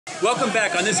Welcome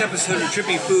back on this episode of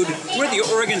Trippy Food. We're at the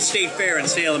Oregon State Fair in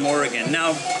Salem, Oregon.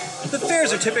 Now, the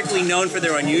fairs are typically known for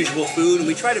their unusual food, and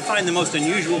we try to find the most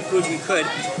unusual food we could,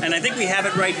 and I think we have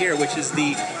it right here, which is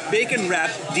the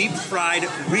bacon-wrapped, deep-fried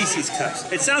Reese's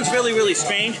Cups. It sounds really, really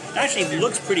strange. It actually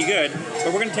looks pretty good,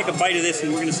 but we're going to take a bite of this,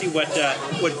 and we're going to see what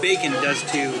bacon does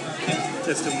to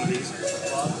one of these.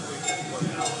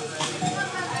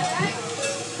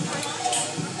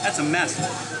 That's a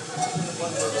mess.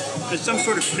 There's some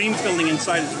sort of cream filling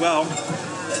inside as well.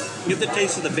 You get the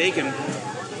taste of the bacon,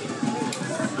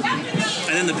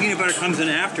 and then the peanut butter comes in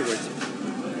afterwards.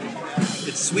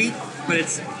 It's sweet, but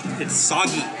it's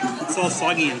soggy. It's all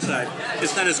soggy inside.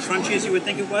 It's not as crunchy as you would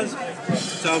think it was.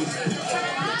 So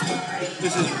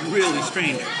this is really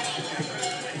strange.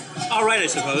 All right, I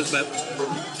suppose, but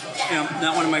you know,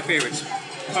 not one of my favorites.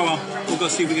 Oh well, we'll go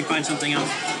see if we can find something else.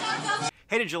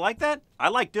 Hey, did you like that? I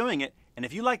like doing it. And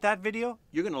if you like that video,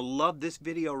 you're going to love this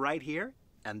video right here,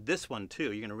 and this one too.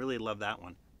 You're going to really love that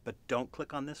one. But don't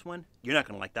click on this one. You're not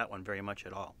going to like that one very much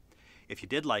at all. If you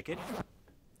did like it,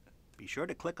 be sure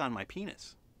to click on my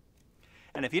penis.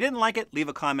 And if you didn't like it, leave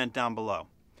a comment down below.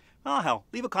 Well, hell,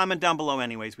 leave a comment down below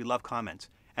anyways. We love comments.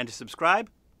 And to subscribe,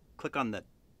 click on the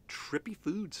Trippy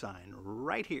Food sign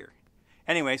right here.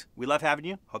 Anyways, we love having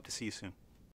you. Hope to see you soon.